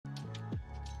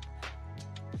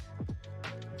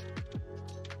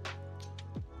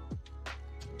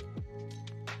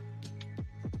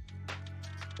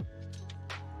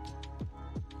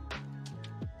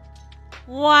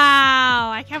Wow,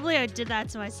 I can't believe I did that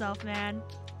to myself, man.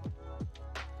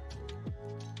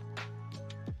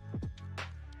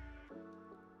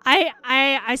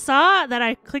 I saw that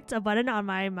I clicked a button on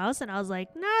my mouse and I was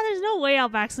like, nah, there's no way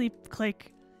I'll actually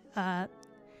click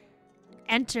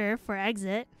enter for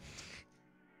exit.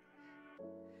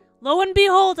 Lo and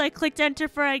behold, I clicked enter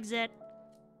for exit.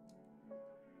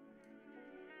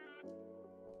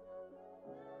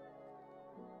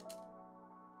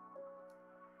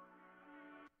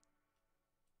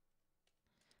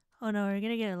 Oh no, we're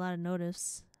gonna get a lot of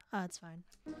notice. Oh, it's fine.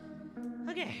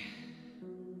 Okay.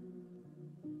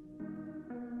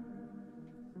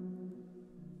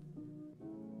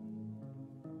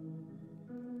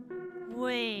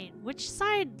 Wait, which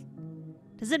side?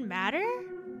 Does it matter?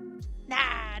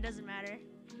 Nah, it doesn't matter.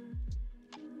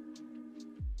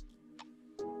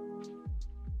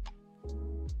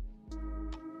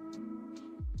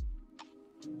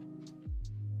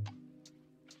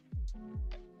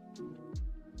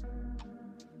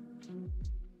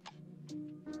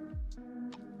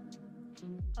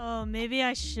 Oh, maybe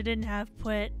I shouldn't have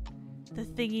put the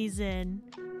thingies in.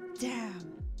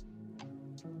 Damn.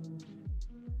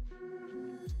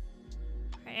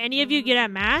 Any of you good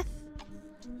at math?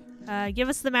 Give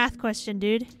us the math question,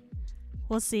 dude.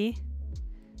 We'll see.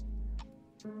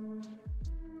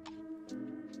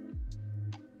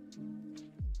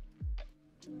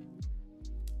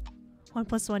 One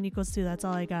plus one equals two. That's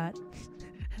all I got.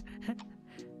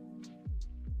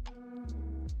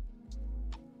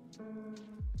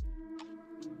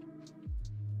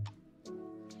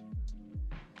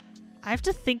 I have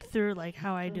to think through like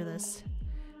how I do this.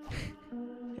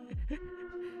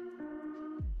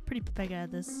 Pretty pega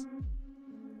at this.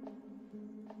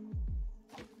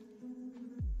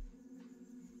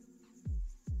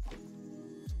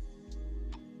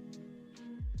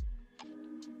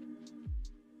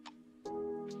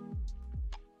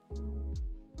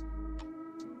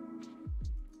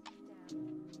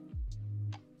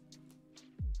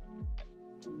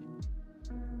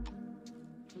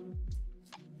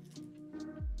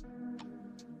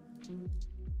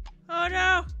 Oh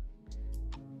no!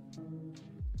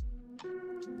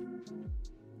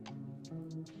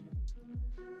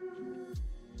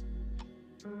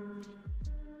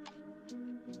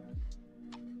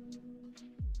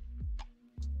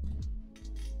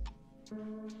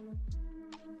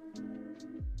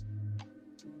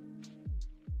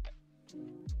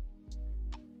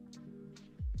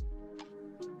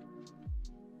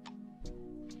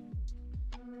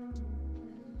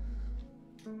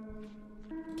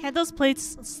 Can't those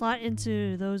plates slot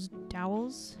into those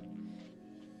dowels?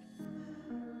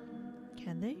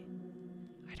 Can they?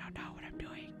 I don't know what I'm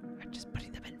doing. I'm just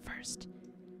putting them in first.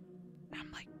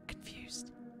 I'm like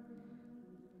confused.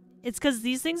 It's because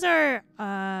these things are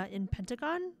in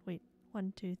pentagon. Wait,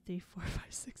 1, 2, 3, 4, 5,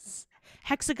 6.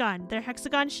 Hexagon. They're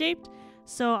hexagon shaped.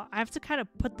 So I have to kind of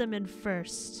put them in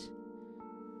first.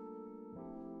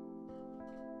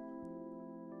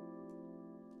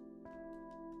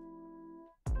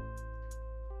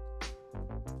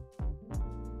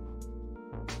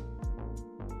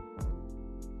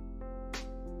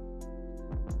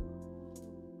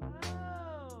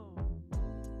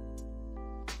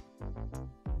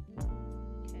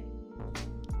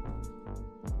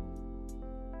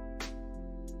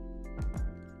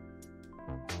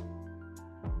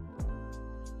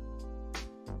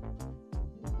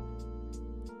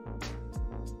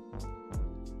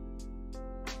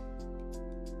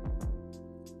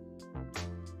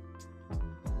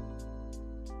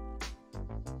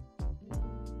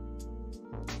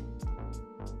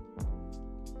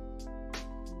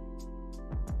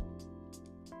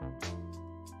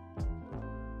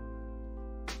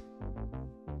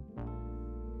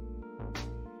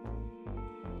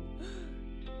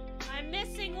 I'm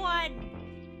missing one.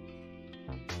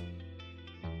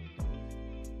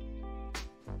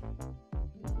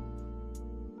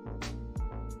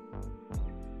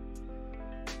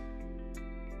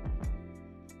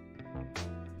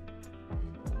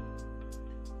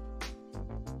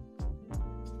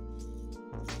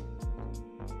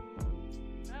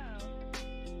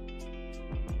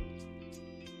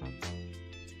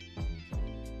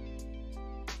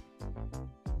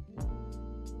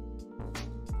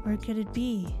 Where could it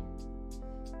be?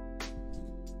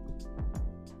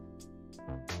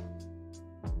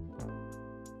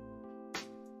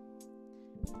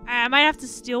 I might have to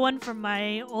steal one from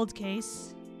my old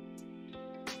case.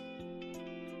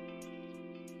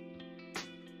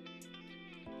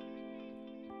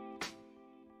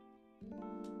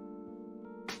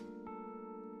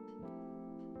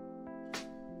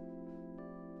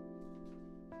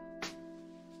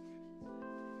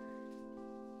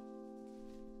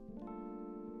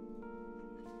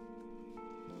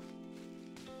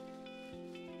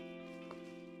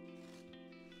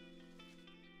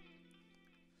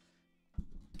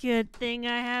 Good thing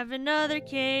I have another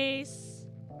case.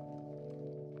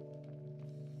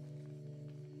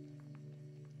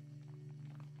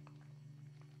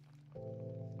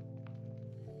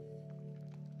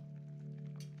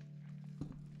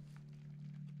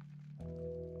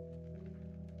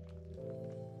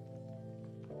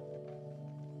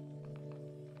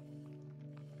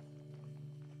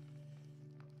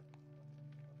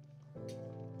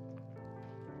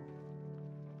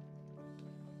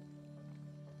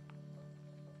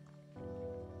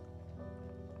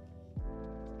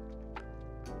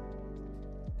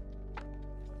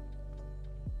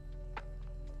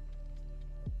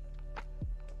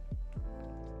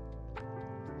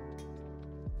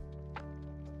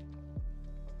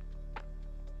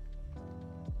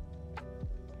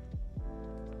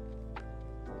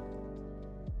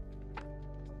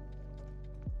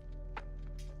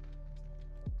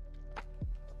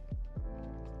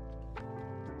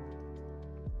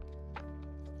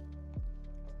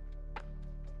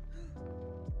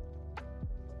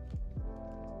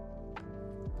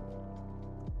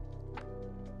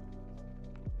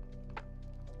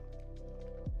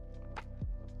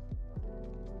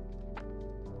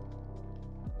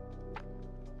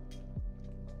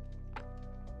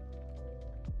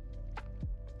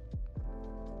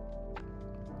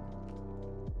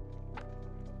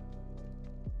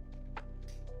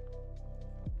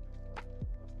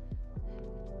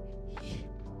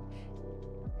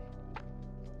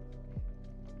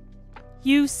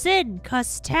 You sin,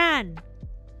 Custan.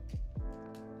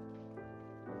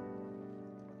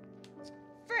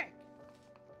 Frick.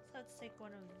 Let's take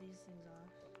one of these things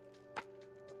off.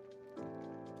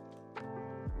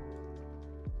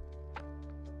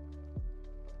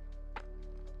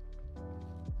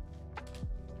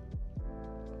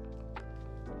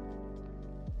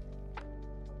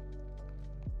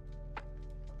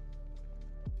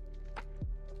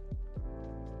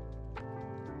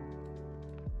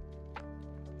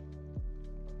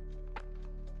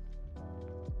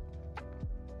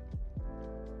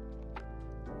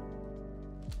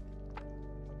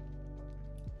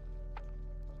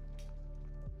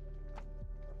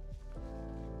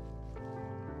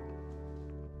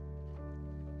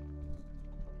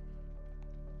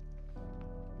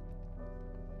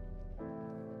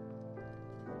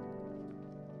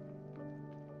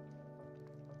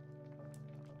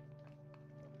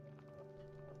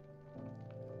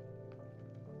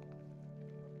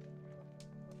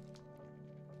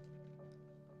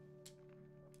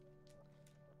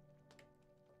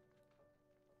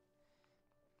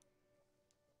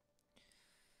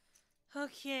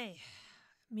 Okay.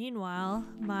 Meanwhile,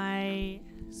 my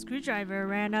screwdriver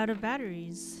ran out of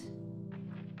batteries.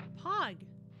 Pog.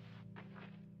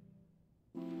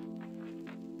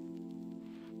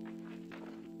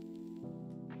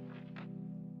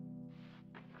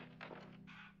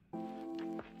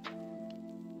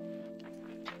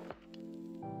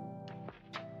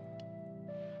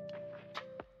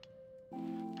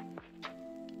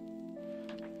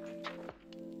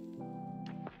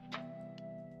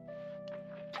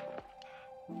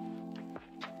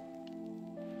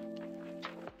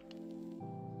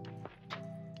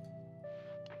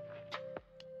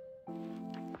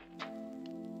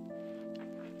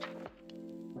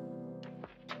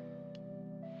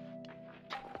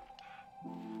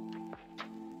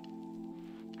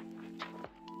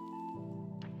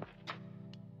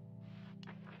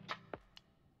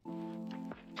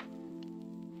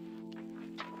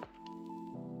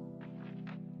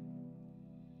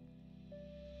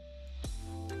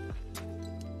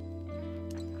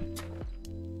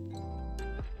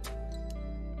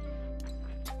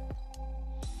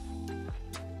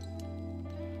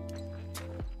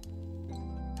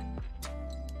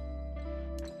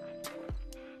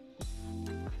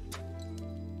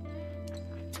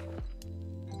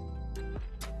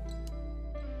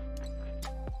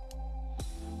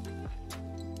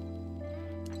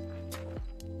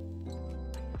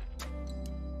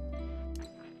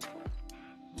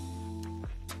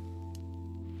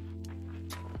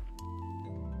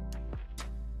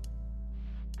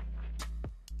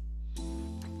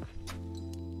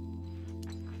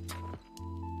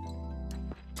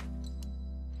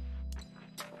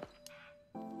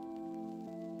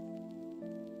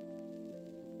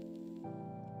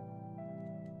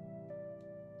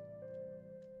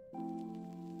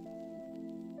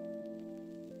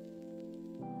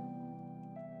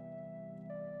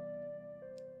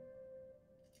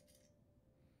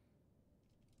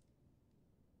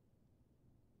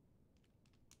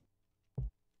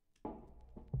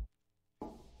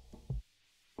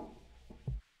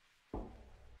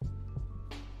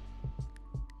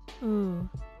 Ooh.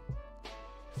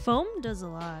 Foam does a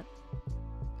lot.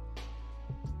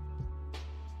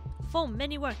 Foam,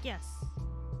 many work, yes.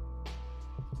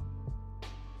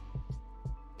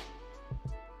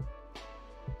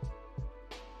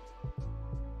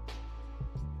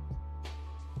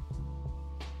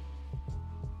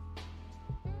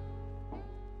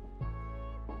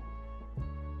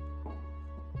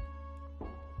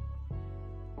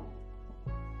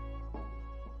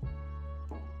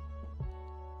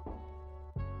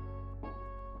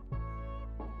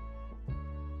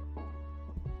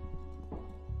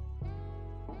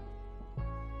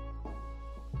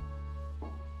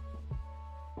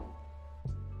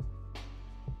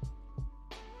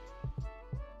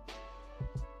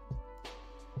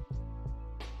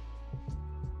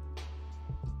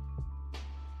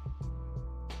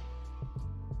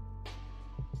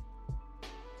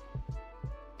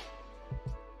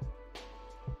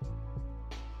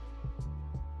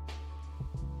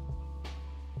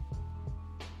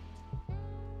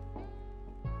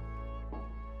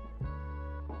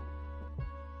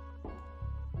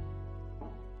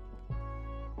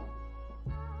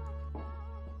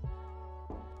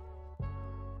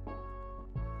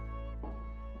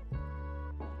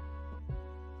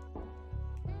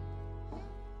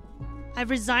 I've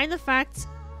resigned the fact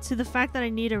that I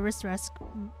need a wrist rest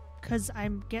because I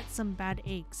get some bad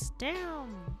aches.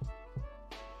 Damn.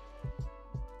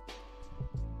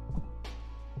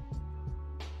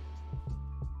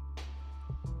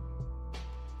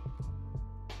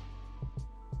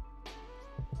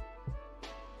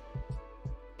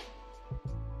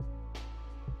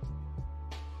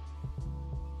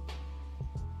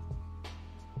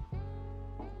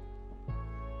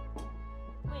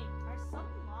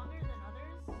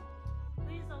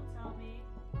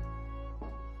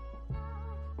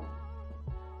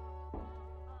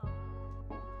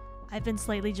 I've been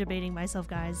slightly debating myself,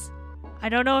 guys. I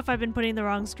don't know if I've been putting the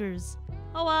wrong screws.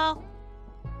 Oh well.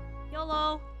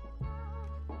 YOLO.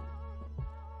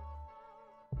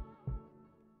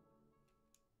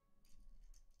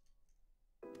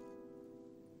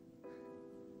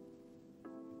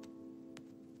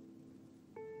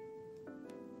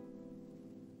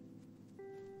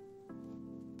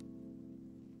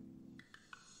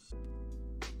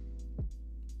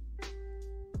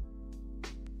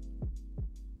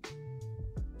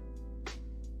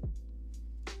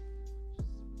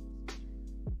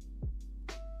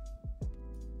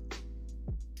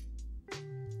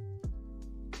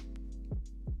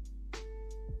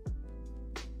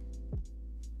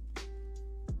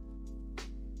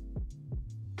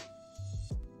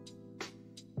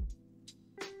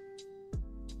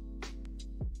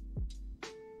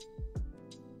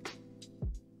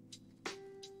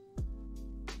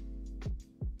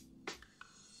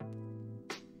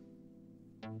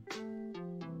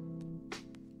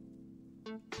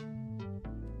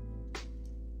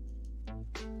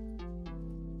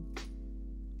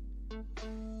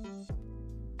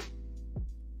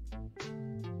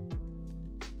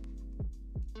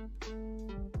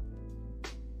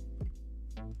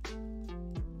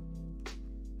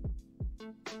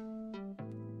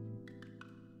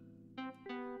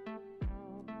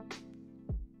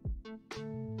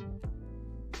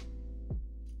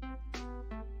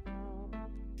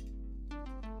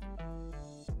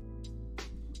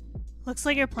 Looks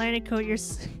like you're planning to coat your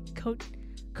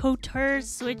Couture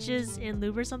switches in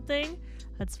lube or something.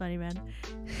 That's funny, man.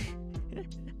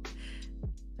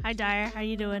 Hi, Dyer. How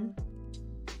you doing?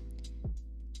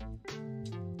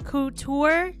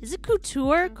 Couture? Is it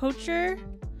Couture? Couture?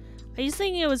 I used to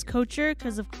think it was Couture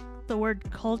because of the word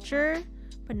culture,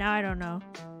 but now I don't know.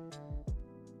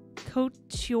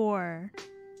 Couture.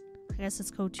 I guess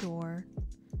it's Couture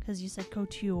because you said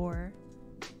Couture.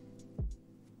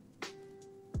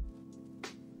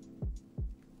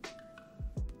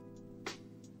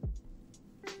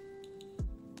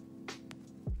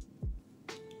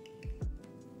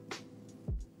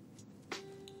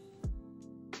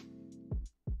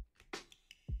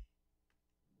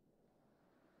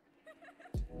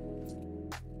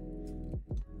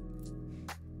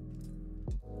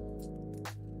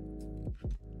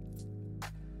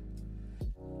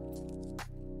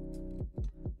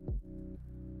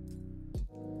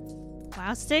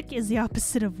 Wow stick is the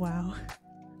opposite of wow.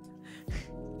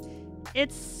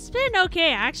 It's been okay.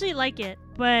 I actually like it,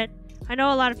 but I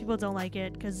know a lot of people don't like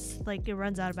it because like it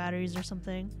runs out of batteries or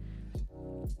something.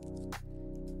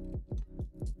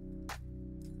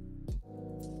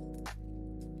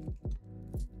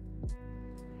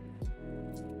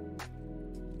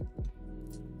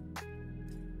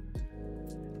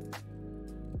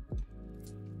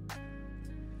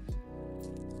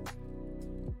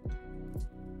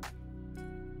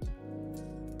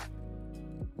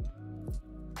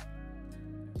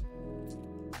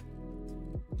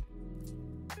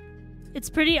 It's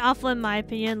pretty awful in my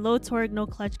opinion. Low torque, no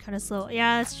clutch, kind of slow.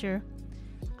 Yeah, that's true.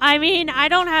 I mean, I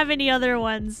don't have any other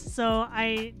ones, so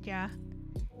yeah.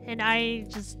 And I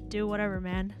just do whatever,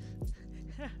 man.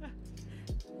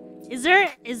 Is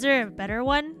there a better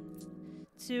one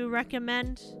to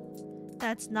recommend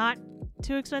that's not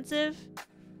too expensive?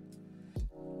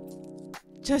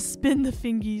 Just spin the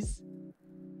fingies.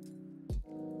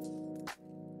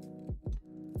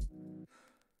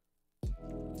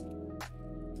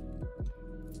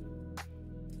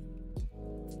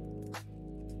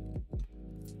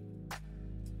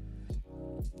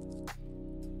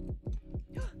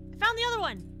 I found the other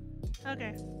one.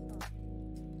 Okay.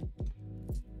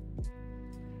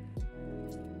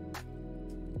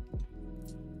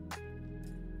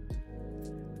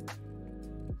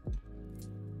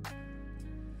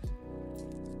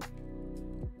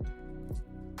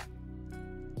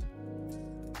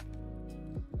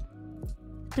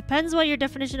 Depends what your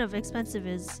definition of expensive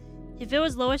is. If it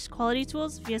was lowest quality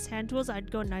tools, vs hand tools,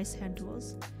 I'd go nice hand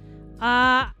tools.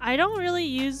 I don't really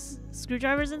use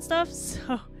screwdrivers and stuff,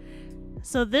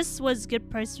 so this was good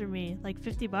price for me, like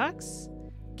 50 bucks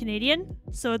Canadian,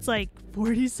 so it's like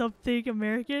 40 something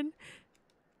American.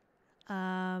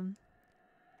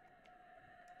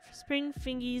 Spring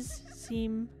fingies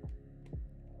seem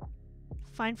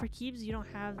fine for keeps. You don't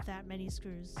have that many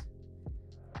screws.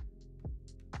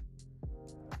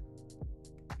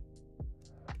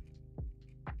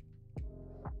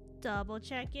 Double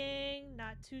checking,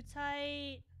 not too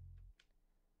tight.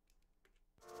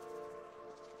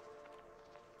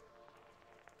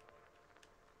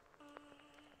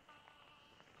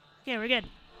 Okay, we're good.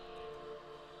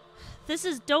 This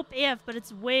is dope AF, but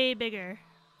it's way bigger.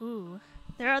 Ooh.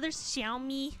 There are other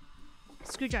Xiaomi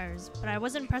screwdrivers, but I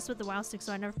wasn't impressed with the WoW stick,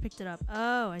 so I never picked it up.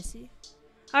 Oh, I see.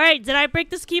 Alright, did I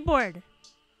break this keyboard?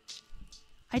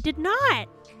 I did not.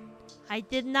 I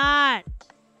did not.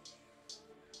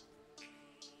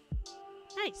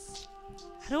 Nice.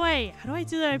 How do I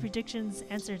do that predictions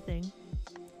answer thing?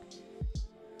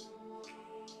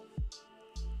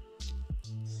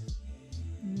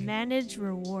 Manage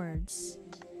rewards.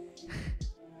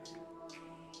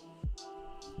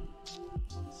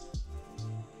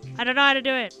 I don't know how to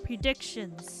do it.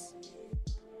 Predictions.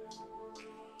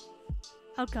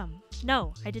 Outcome.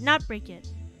 No, I did not break it.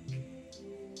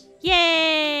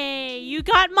 Yay! You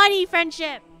got money,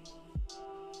 friendship!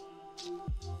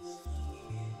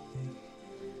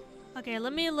 Okay,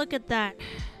 let me look at that.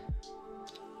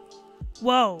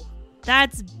 Whoa,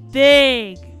 that's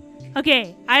big.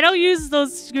 Okay, I don't use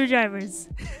those screwdrivers.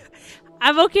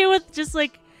 I'm okay with just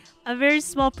like a very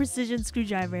small precision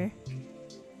screwdriver.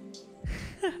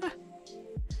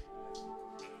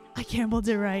 I gambled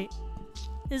it right.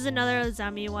 This is another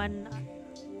Zami one.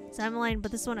 Zamaline,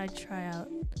 but this one I'd try out.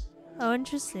 Oh,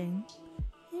 interesting.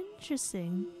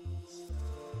 Interesting.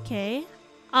 Okay,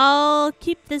 I'll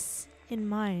keep this in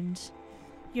mind.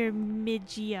 Your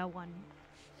Mijia one.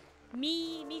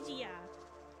 Mijia.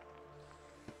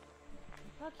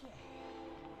 Okay.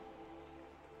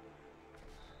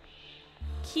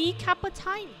 Key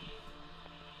Capitine.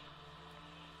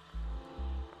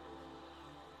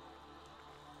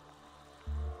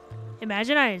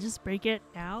 Imagine I just break it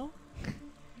now.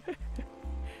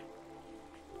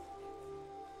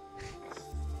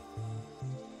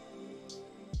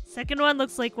 Second one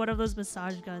looks like one of those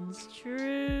massage guns.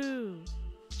 True.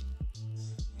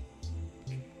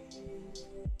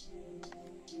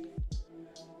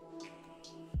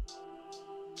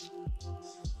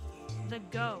 The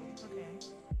Go. Okay.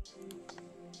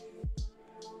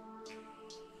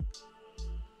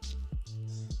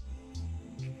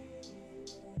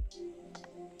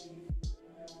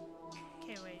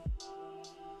 Okay, wait.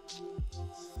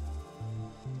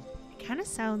 It kind of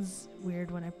sounds weird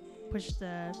when I push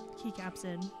the keycaps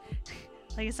in.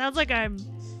 Like it sounds like I'm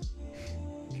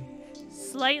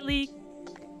slightly,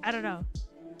 I don't know.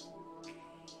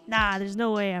 Nah, there's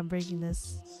no way I'm breaking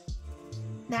this.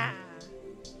 Nah.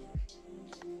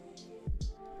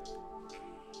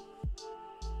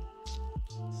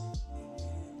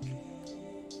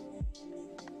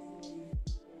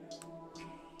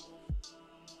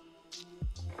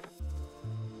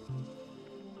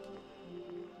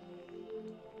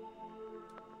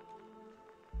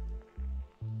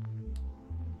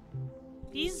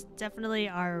 These definitely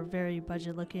are very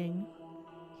budget looking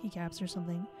keycaps or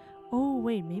something. Oh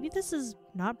wait, maybe this is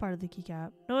not part of the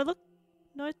keycap. No,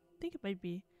 I think it might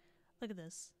be. Look at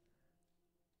this.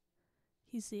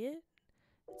 You see it?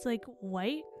 It's like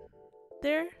white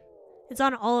there. It's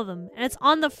on all of them, and it's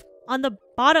on the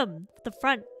bottom, the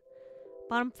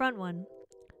bottom front one.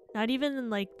 Not even in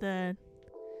like the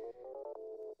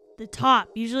The top.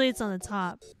 Usually it's on the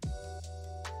top.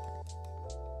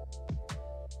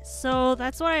 So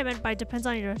that's what I meant by depends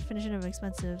on your definition of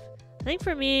expensive. I think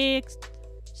for me, it's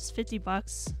just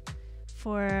 $50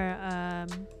 for a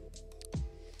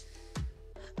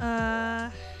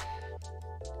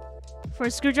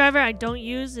screwdriver I don't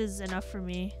use is enough for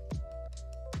me.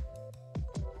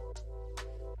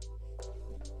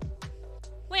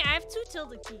 Wait, I have 2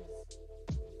 tilde keys.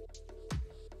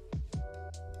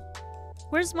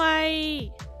 Where's my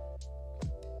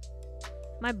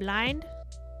blind?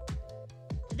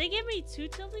 Did they give me 2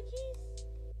 tilde keys?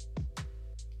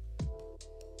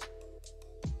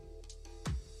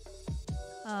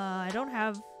 I don't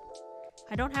have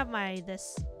my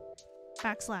this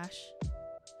backslash.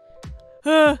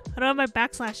 I don't have my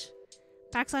backslash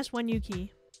 1U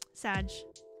key. Sag.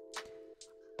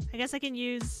 I guess I can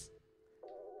use.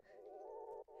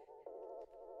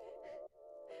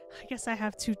 I guess I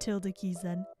have 2 tilde keys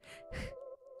then.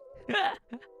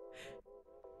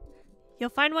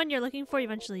 You'll find one you're looking for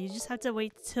eventually. You just have to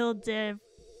wait till the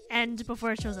end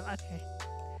before it shows up. Okay.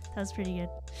 That was pretty good.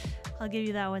 I'll give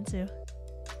you that one too.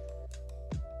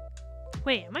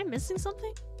 Wait, am I missing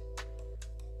something?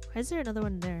 Why is there another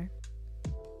one there?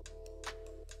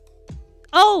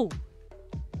 Oh!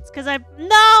 It's because I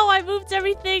moved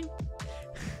everything!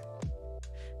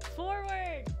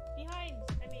 Forward! Behind,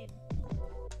 I mean.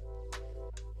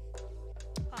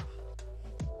 Oh.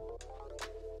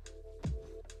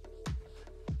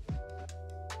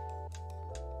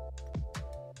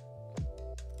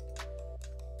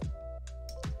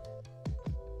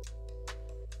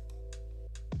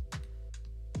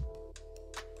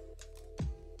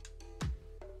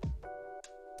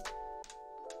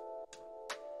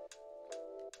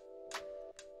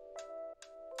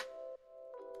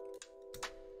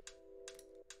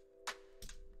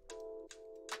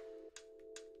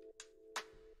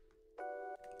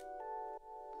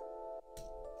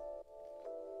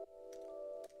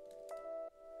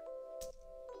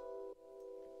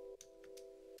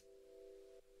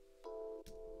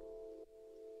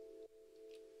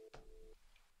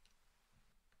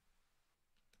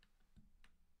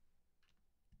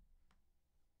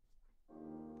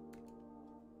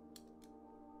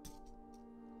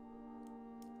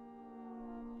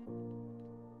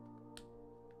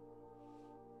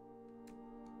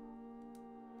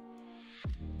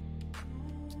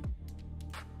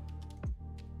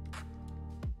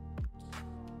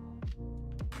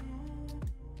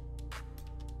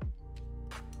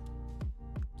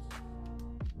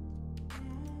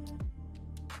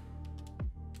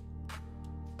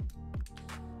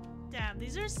 Damn,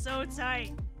 these are so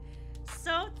tight.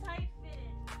 So tight fitted.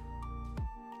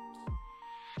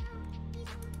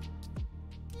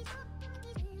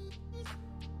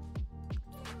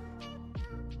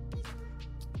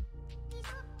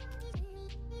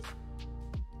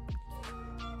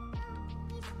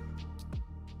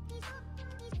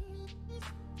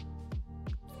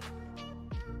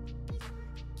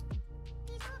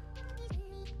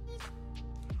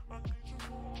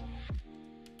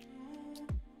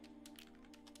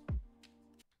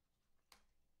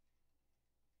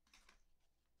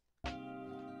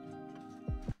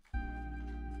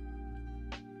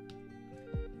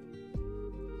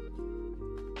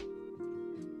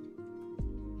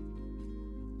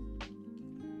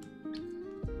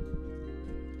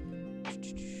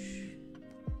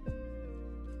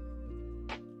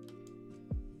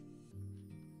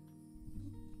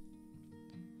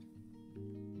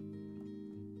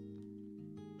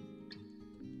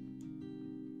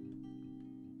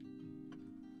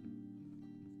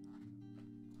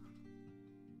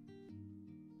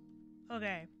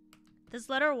 Okay. This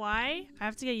letter Y, I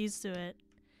have to get used to it.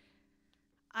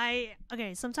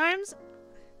 Okay, sometimes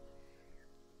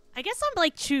I guess I'm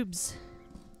like Tubes.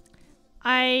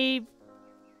 I've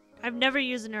never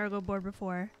used an ergo board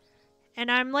before. And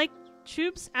I'm like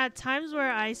Tubes at times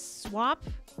where I swap.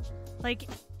 Like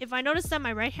if I notice that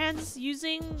my right hand's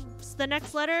using the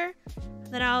next letter,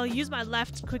 then I'll use my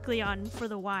left quickly on for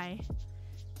the Y.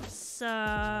 So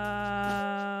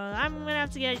I'm gonna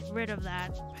have to get rid of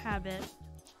that habit.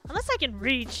 Unless I can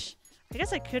reach. I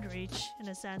guess I could reach in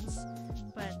a sense,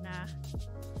 but nah.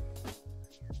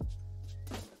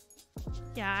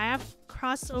 Yeah, I have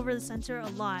crossed over the center a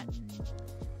lot.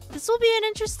 This will be an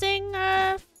interesting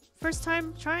first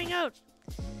time trying out.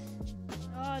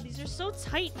 Oh, these are so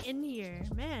tight in here,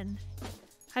 man.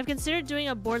 I've considered doing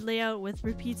a board layout with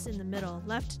repeats in the middle.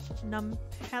 Left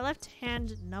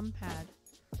hand numpad.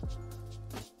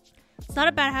 It's not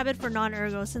a bad habit for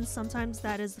non-ergo, since sometimes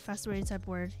that is the fastest way to type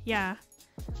word. Yeah.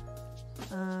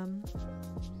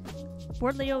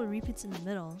 Board layout repeats in the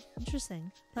middle.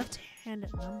 Interesting. Left hand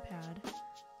numpad.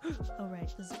 Oh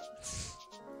right. Do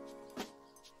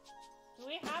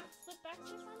we have split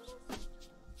backspace on this?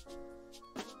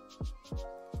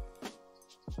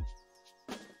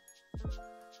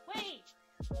 Wait!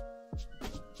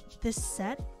 This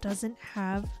set doesn't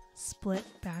have split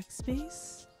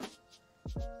backspace,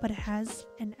 but it has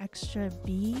an extra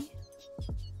B.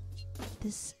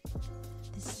 This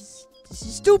is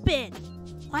stupid!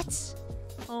 What?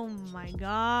 Oh my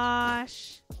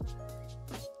gosh.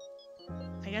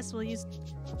 I guess we'll use...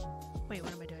 Wait,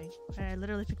 what am I doing? I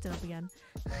literally picked it up again.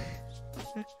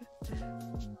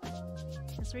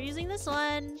 Guess we're using this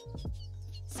one.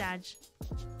 Sag.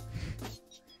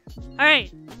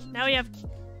 Alright, now we have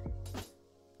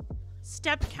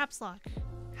step caps lock.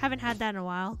 Haven't had that in a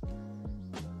while.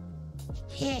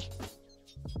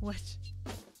 What?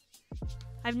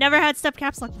 I've never had step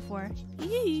caps lock before.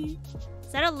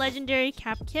 Is that a legendary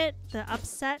cap kit? The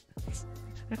upset?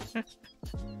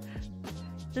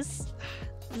 This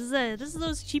is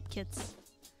those cheap kits.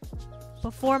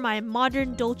 Before my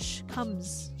modern Dolce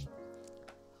comes.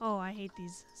 Oh, I hate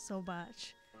these so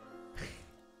much.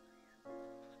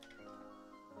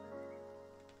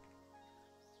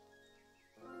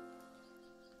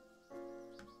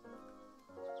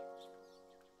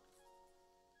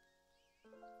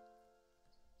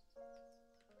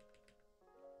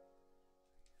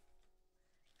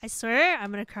 I swear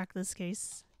I'm gonna crack this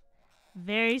case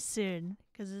very soon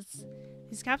because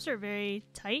these caps are very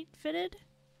tight fitted,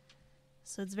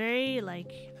 so it's very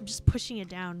like I'm just pushing it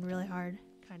down really hard,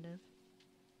 kind of.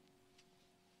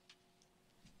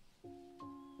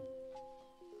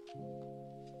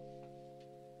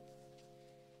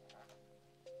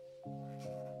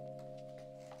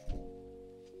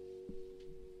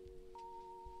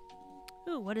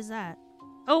 Ooh, what is that?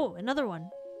 Oh, another one.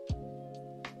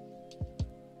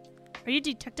 Are you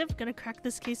detective gonna crack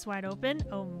this case wide open?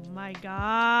 Oh my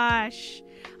gosh.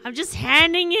 I'm just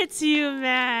handing it to you,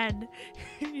 man.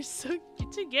 You're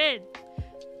too good.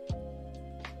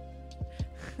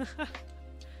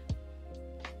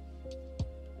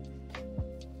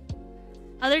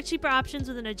 Other cheaper options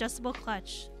with an adjustable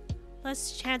clutch.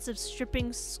 Less chance of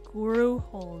stripping screw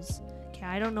holes. Okay,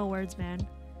 I don't know words, man.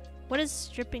 What is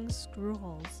stripping screw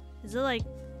holes? Is it like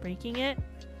breaking it?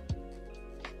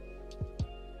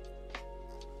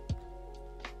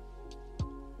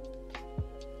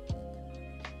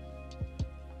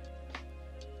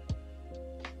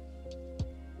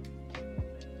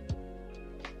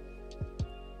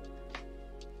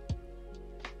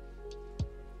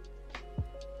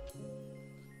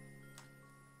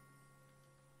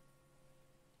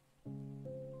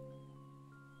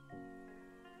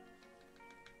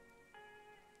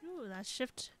 That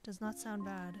shift does not sound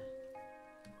bad.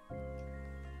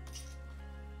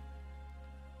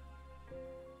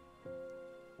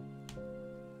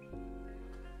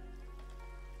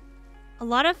 A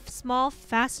lot of small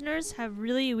fasteners have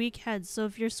really weak heads, so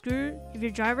if your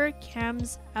driver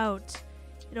cams out,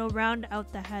 it'll round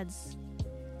out the heads.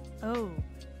 Oh.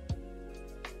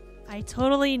 I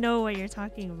totally know what you're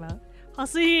talking about.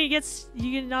 Also, you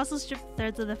can also strip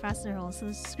threads of the fastener hole, so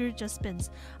the screw just spins.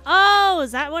 Oh,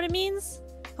 is that what it means?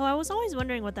 Oh, I was always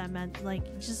wondering what that meant. Like,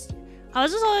 I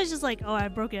was always like, oh, I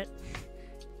broke it.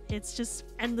 It's just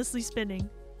endlessly spinning.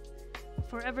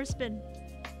 Forever spin.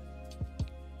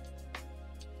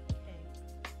 Okay.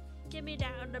 Give me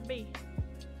that on the B.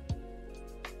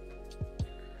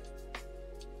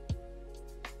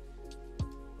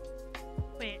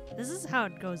 Wait, this is how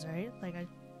it goes, right? Like,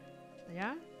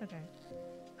 yeah? Okay.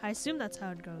 I assume that's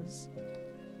how it goes.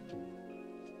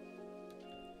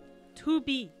 To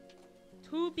be.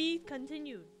 To be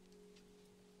continued.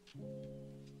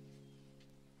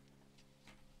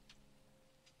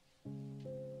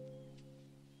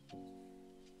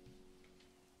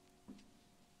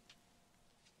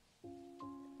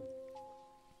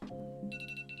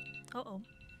 Uh-oh.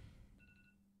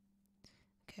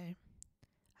 Okay.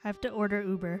 I have to order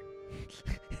Uber.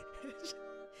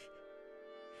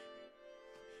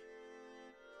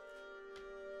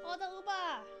 Order Uber!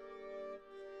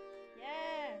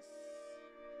 Yes!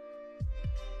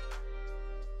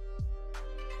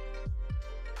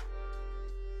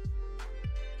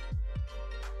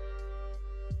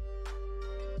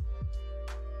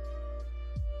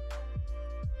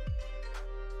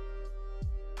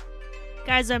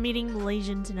 Guys, I'm eating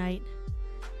Malaysian tonight.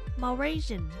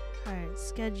 Malaysian. Alright,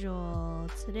 schedule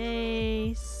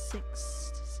today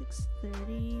 6 to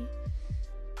 6:30.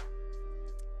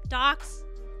 Docs.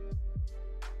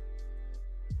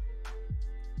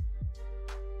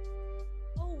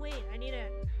 Oh wait, I need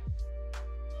it.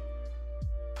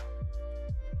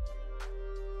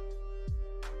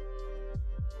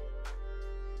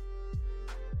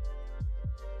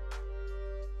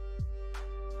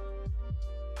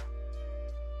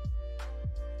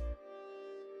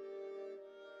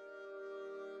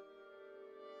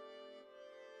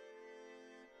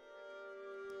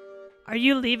 Are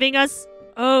you leaving us?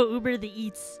 Oh, Uber the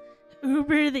Eats.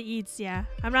 Uber the Eats, yeah.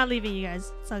 I'm not leaving you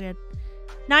guys. It's all good.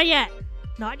 Not yet.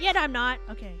 Not yet, I'm not.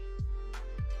 Okay.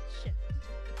 Shit.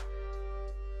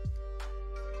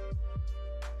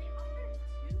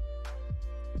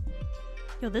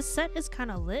 Yo, this set is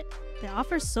kind of lit. They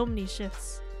offer so many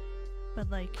shifts. But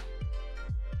like...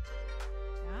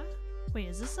 Yeah? Wait,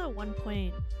 is this a 1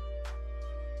 point...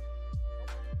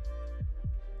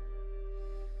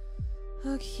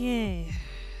 Okay.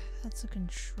 That's a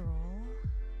control.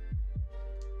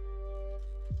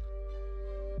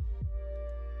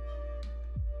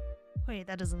 Wait,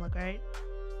 that doesn't look right.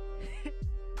 Okay.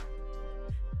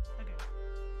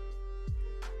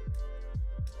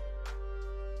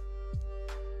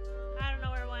 I don't know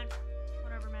where it went.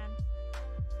 Whatever, man.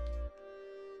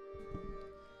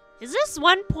 Is this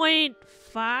 1.5?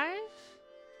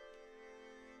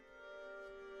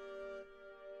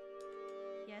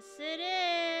 Yes, it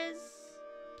is.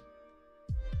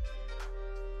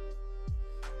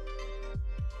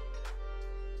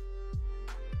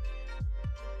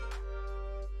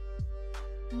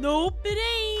 Nope, it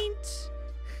ain't.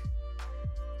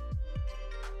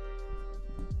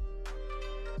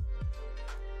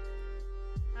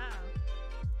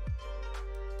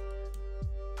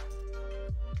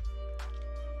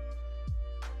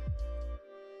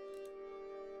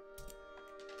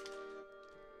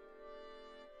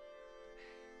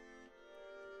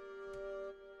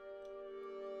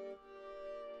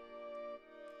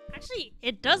 Actually,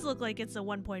 it does look like it's a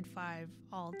 1.5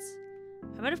 alt.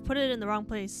 I might have put it in the wrong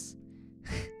place.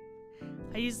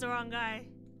 I used the wrong guy.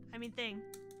 I mean thing.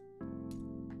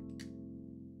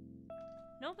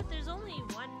 No, but there's only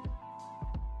one.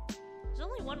 There's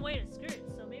only one way to skirt,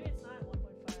 so maybe it's not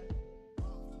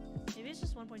 1.5. Maybe it's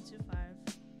just 1.25.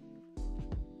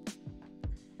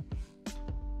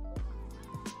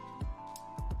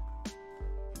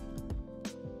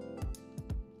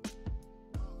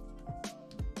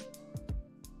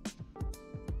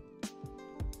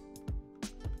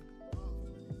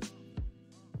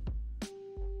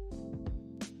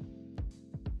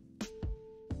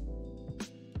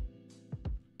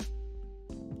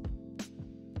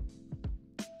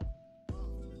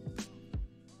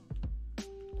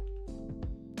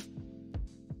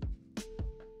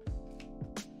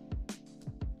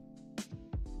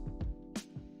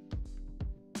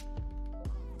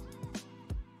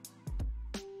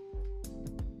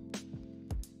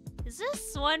 Is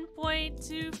this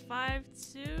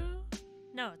 1.252?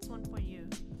 No, it's 1.U.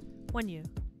 1U.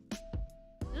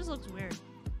 This looks weird.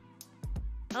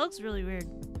 That looks really weird.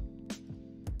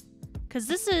 Cause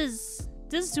this is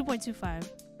 2.25.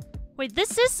 Wait,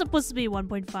 this is supposed to be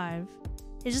 1.5.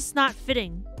 It's just not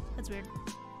fitting. That's weird.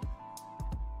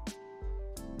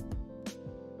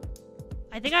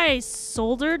 I think I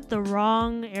soldered the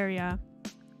wrong area.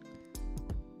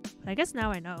 I guess now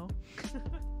I know.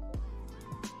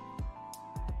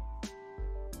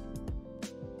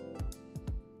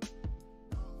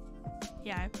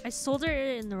 Yeah, I soldered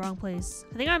it in the wrong place.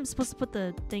 I think I'm supposed to put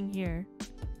the thing here.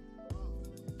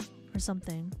 Or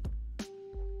something.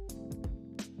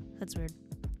 That's weird.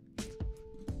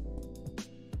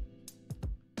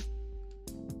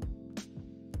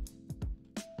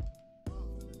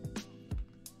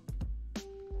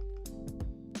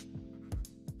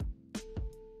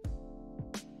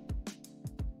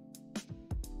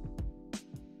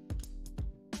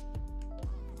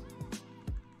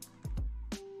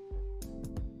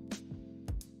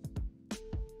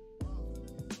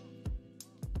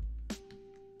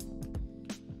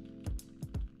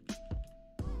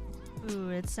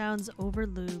 Ooh, it sounds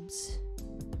over-lubed.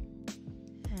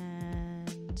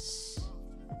 And...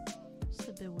 just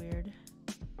a bit weird.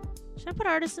 Should I put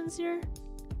artisans here?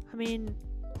 I mean...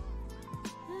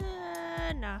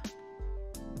 nah.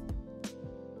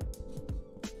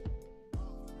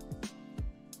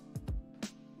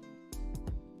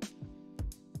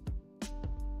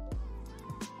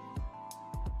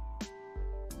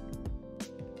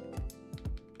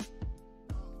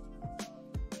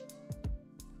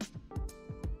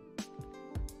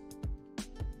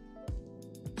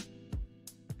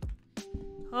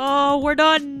 Oh, we're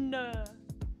done!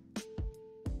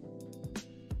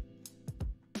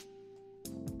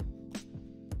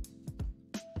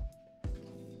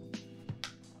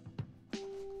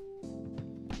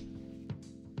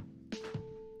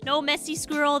 No messy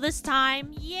squirrel this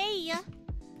time. Yay!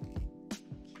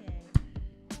 Okay.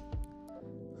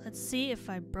 Let's see if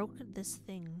I broke this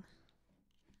thing.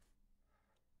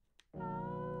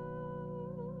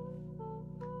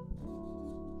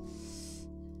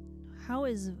 How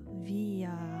is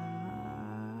via?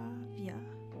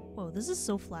 Whoa, this is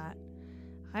so flat.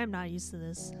 I am not used to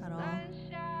this at all.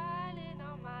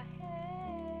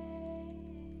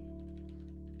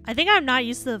 I think I'm not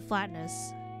used to the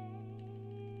flatness.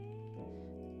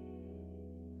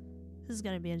 This is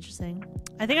gonna be interesting.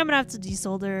 I think I'm gonna have to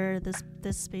desolder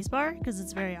this spacebar because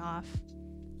it's very off.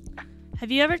 Have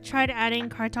you ever tried adding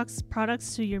Cartox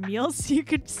products to your meals? You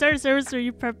could start a service where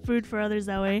you prep food for others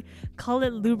that way. Call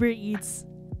it Luber Eats.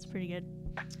 It's pretty good.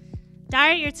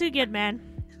 Dyer, you're too good, man.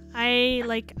 I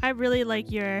really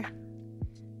like your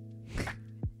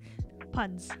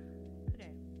puns.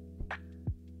 Okay.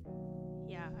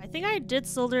 Yeah, I think I did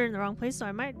solder it in the wrong place, so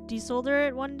I might desolder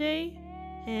it one day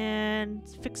and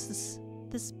fix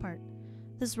this part.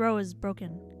 This row is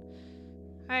broken.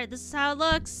 Alright, this is how it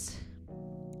looks.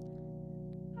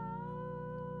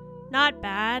 Not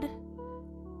bad.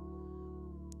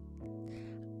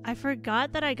 I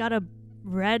forgot that I got a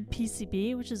red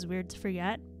PCB, which is weird to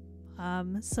forget.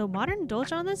 So modern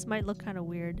Dolce on this might look kind of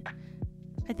weird.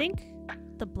 I think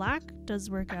the black does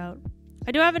work out.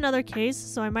 I do have another case,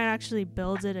 so I might actually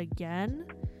build it again,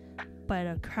 but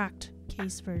a cracked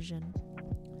case version.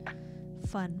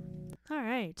 Fun.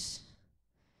 Alright.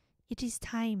 It is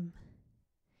time.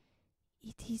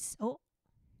 It is... Oh.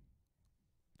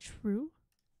 True?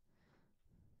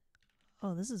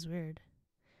 Oh, this is weird.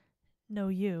 No,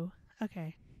 you.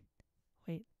 Okay.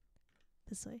 Wait.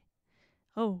 This way.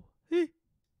 Oh.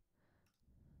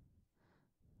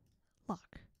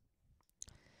 Lock.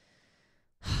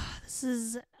 This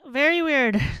is very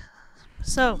weird.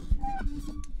 So,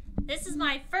 this is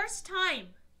my first time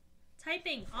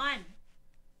typing on...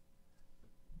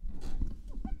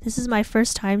 This is my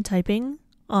first time typing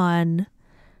on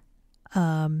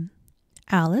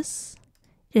Alice.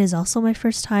 It is also my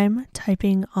first time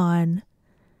typing on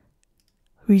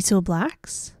Retail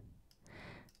Blacks.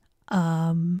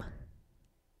 I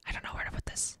don't know where to put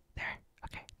this. There.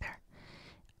 Okay, there.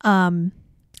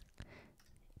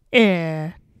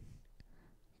 Yeah.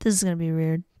 This is gonna be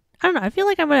weird. I don't know. I feel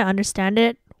like I'm gonna understand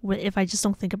it if I just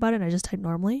don't think about it and I just type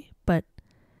normally. But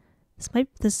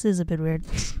this is a bit weird.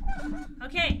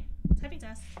 Okay, typing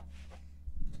test.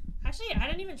 Actually, I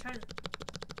didn't even try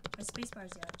my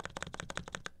spacebars yet.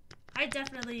 I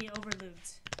definitely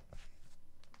overlooped.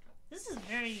 This is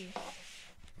very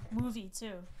movie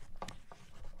too.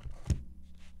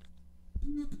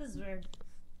 This is weird.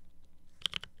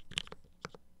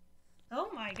 Oh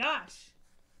my gosh.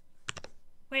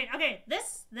 Wait, okay,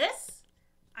 this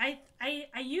I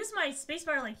use my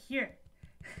spacebar like here.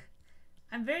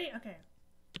 I'm very okay.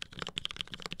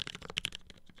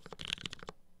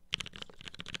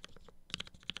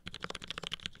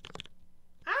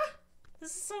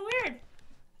 This is so weird.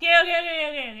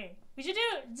 Okay. We should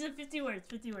do 50 words,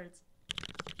 50 words.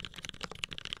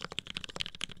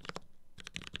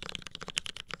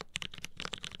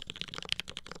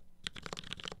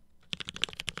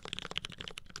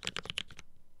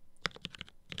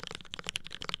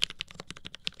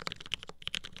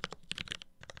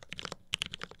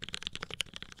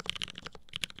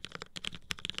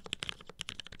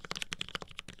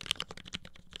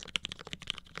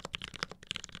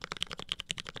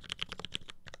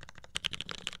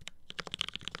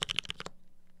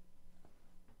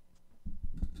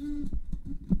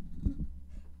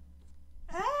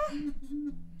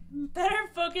 Better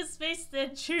focus space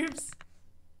than troops.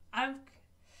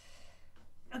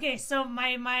 Okay, so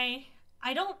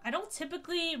I don't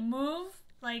typically move,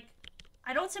 like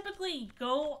I don't typically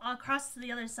go across to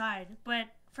the other side, but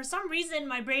for some reason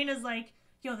my brain is like,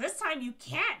 yo, this time you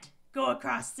can't go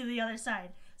across to the other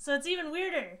side. So it's even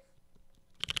weirder.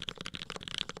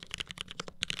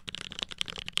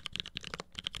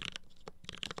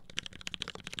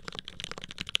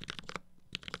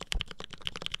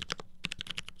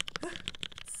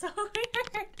 So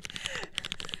weird.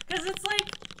 Because it's like,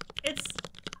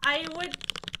 I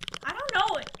don't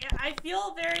know, I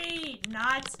feel very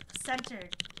not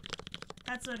centered.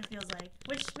 That's what it feels like,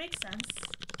 which makes sense.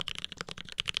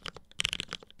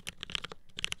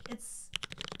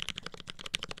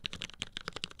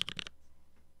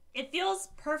 It feels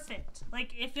perfect.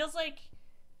 Like, it feels like,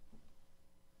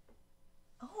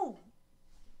 oh,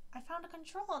 I found a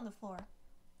control on the floor.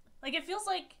 Like, it feels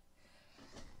like,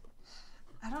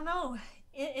 I don't know.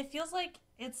 It feels like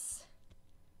it's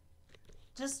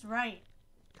just right.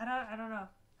 I don't know.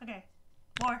 Okay.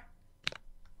 More.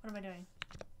 What am I doing?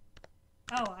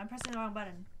 Oh, I'm pressing the wrong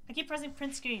button. I keep pressing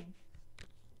print screen.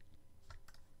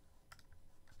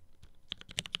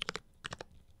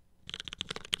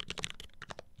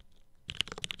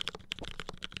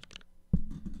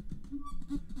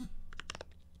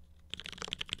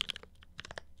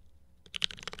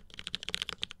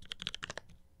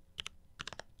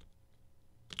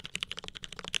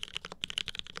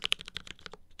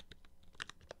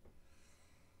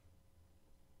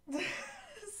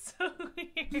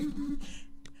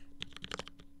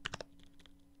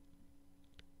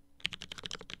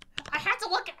 I had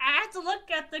to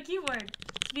look at the keyboard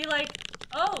to be like,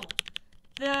 oh,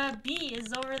 the B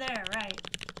is over there, right?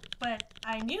 But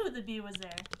I knew the B was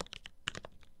there.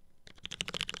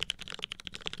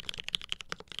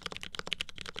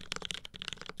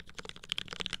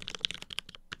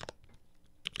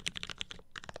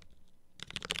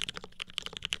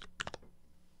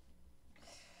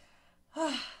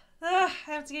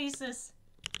 I have to get used to this.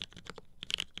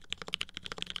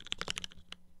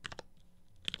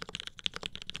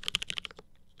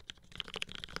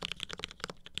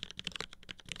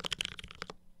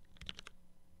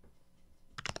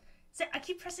 See, I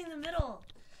keep pressing the middle.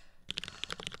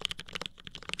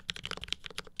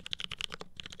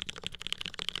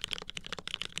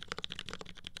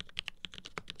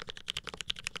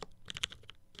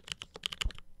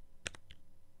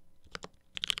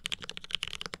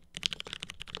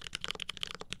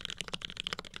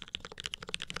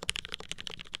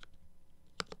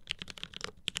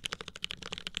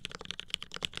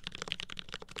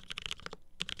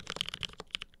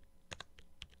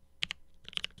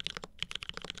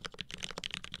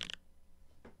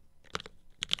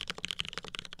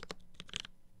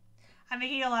 I'm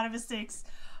making a lot of mistakes.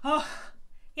 Oh,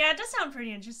 yeah, it does sound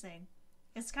pretty interesting.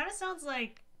 It kind of sounds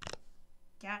like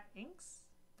Gat Inks,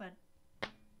 but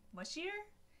mushier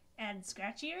and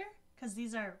scratchier, because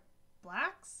these are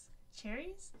blacks,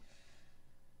 cherries.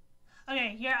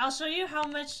 Okay, here, I'll show you how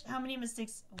many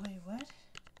mistakes. Wait, what?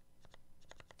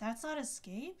 That's not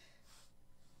escape?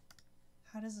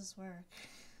 How does this work?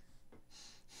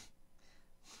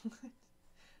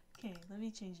 Okay, let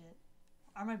me change it.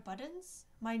 Are my buttons?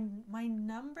 My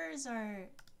numbers are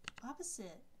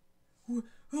opposite.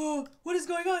 Oh, what is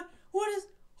going on? What is?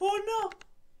 Oh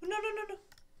no! No!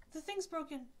 The thing's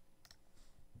broken.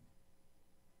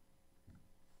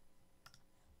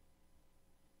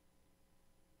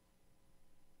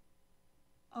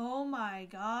 Oh my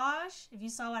gosh! If you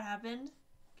saw what happened,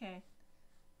 okay.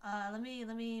 Let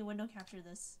me window capture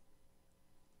this.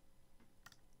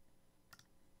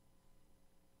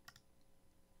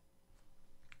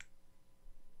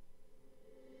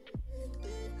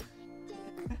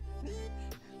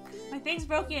 My thing's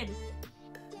broken.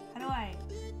 How do I?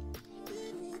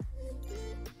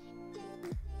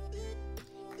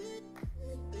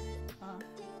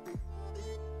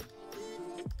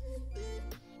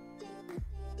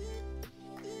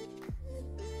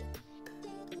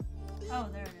 Oh,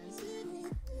 there it is.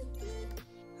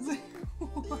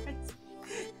 What?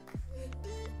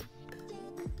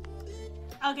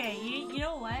 Okay, you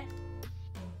know what?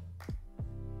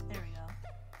 There we go.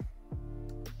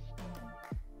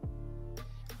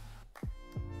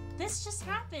 This just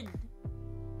happened.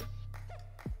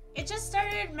 It just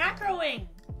started macroing.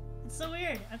 It's so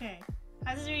weird. Okay,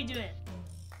 how does it redo it?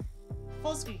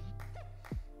 Full screen.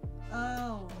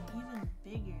 Oh, even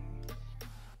bigger.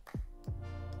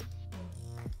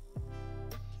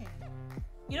 Okay.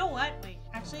 You know what? Wait,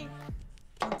 actually,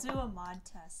 I'll do a mod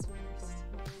test first.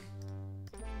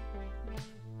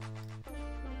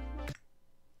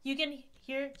 You can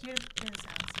hear the sounds.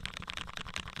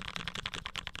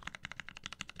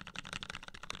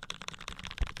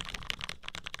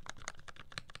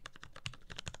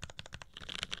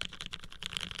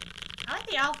 I like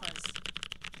the alphas.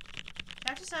 They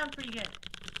actually sound pretty good.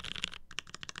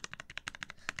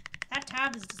 That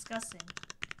tab is disgusting.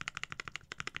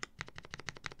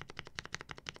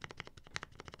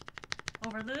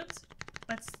 Overloops,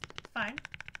 but it's fine.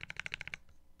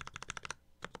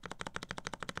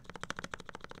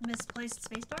 Misplaced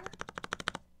spacebar.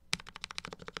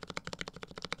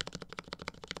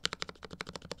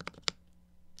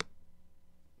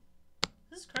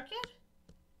 Is this crooked?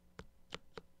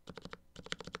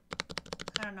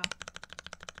 I don't know.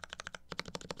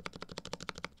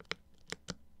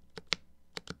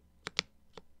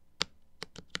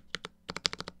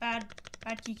 Bad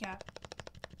keycap.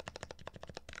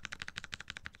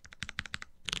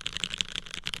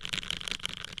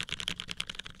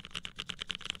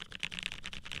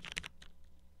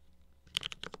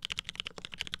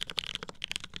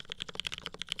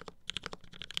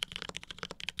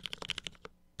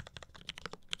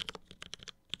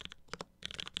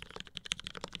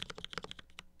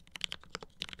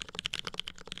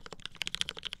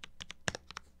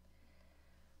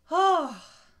 Oh,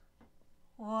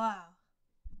 wow.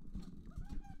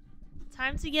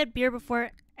 Time to get beer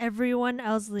before everyone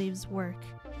else leaves work.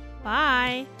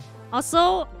 Bye.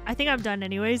 Also, I think I'm done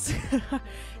anyways.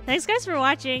 Thanks guys for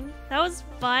watching. That was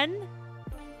fun.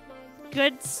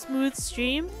 Good, smooth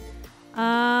stream.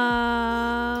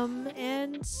 And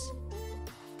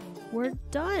we're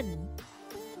done.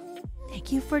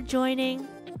 Thank you for joining.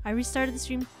 I restarted the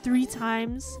stream 3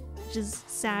 times, which is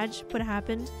sad, but it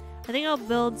happened. I think I'll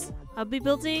be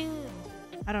building,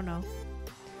 I don't know.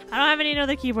 I don't have any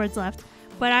other keyboards left,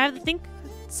 but I have, I think,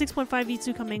 6.5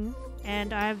 V2 coming,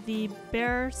 and I have the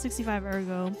Bear 65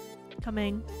 Ergo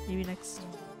coming maybe next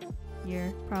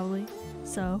year, probably.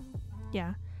 So,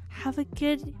 yeah. Have a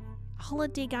good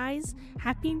holiday, guys.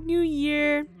 Happy New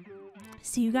Year.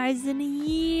 See you guys in a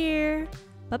year.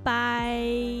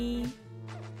 Bye-bye.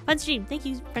 Fun stream. Thank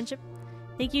you, Friendship.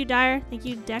 Thank you, Dyer. Thank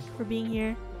you, Deck, for being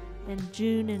here. And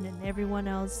June and everyone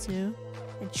else, too.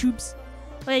 And Troops.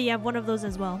 Oh, yeah, you have one of those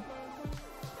as well.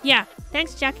 Yeah.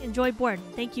 Thanks, Jack. Enjoy board.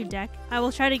 Thank you, Deck. I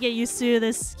will try to get used to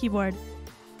this keyboard.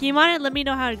 Game on it. Let me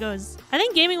know how it goes. I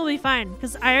think gaming will be fine,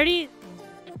 because I already...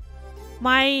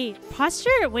 My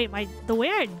posture... Wait, the way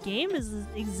I game is the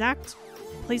exact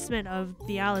placement of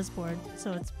the Alice board.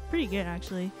 So it's pretty good,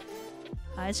 actually.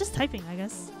 It's just typing, I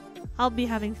guess. I'll be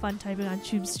having fun typing on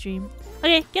Tube's stream.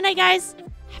 Okay, good night, guys.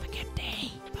 Have a good day.